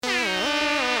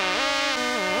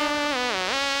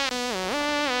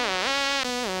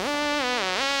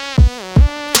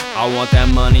I want that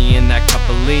money and that cup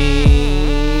of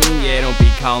lean. Yeah, don't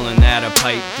be calling that a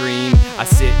pipe dream. I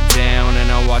sit down and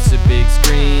I watch the big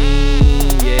screen.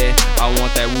 Yeah, I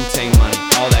want that Wu-Tang money,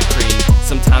 all that cream.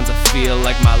 Sometimes I feel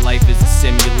like my life is a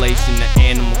simulation, an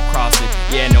Animal Crossing.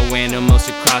 Yeah, no animals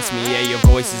should cross me. Yeah, your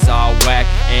voice is all whack,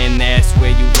 and that's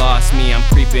where you lost me. I'm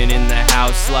creeping in the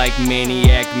house like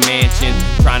Maniac Mansion,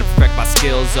 trying to perfect my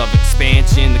skills of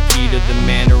expansion. The key to the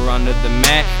manor under the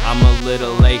mat. I'm a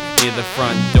little late near the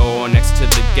front door next to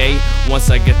the gate. Once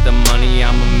I get the money,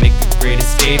 I'ma make a great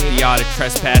escape. The art of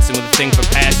trespassing with a thing for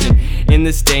passion. In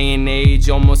this day and age,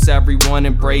 almost everyone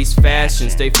embrace fashion.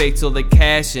 Stay fake till they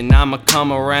cash in. I'ma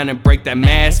come around and break that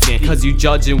masking, cause you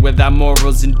judging without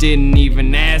morals and didn't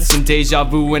even ask. And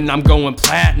DejaVu and I'm going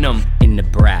platinum. In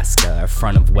Nebraska, in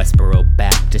front of Westboro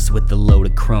Baptist, with a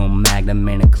loaded chrome magnum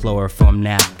and a chloroform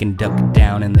napkin, ducked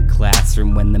down in the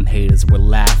classroom when them haters were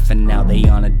laughing. Now they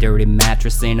on a dirty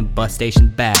mattress in a bus station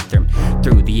bathroom.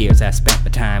 Through the years I spent my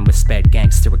time with sped,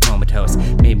 gangster, or comatose.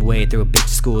 Made my way through a bitchy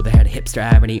school that had a hipster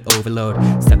irony overload.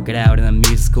 Stuck it out in a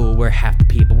music school where half the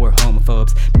people were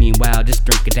homophobes. Meanwhile, just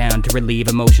drink it down to relieve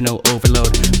emotional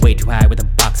overload. Way too high with a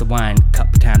box of wine,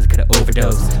 couple times I could've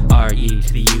overdosed. R-E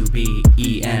to the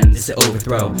U-B-E-N, this is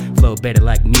overthrow. Flow better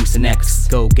like Muse and X.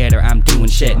 Go getter, I'm doing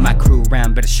shit. My crew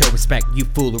around better show respect. You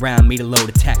fool around me to load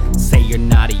a tech. Say you're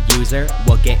not a user?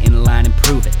 Well, get in line and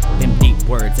prove it. Them deep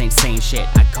words ain't saying shit,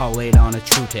 I call it on a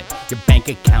true tip. Your bank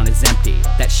account is empty,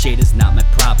 that shit is not my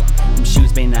problem. Them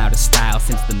shoes been out of style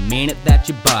since the minute that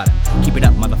you bought them. Keep it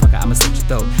up, motherfucker, I'ma slit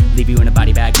your throat. Leave you in a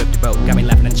body bag, whipped a boat. Got me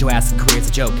laughing at your ass, career's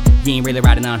a joke. You ain't really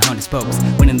riding on 100 spokes.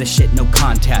 Winning this shit, no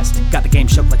contest. Got the game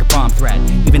shook like a bomb threat.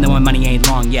 Even though my money ain't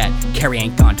long yet, Carrie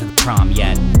ain't gone to the prom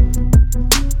yet.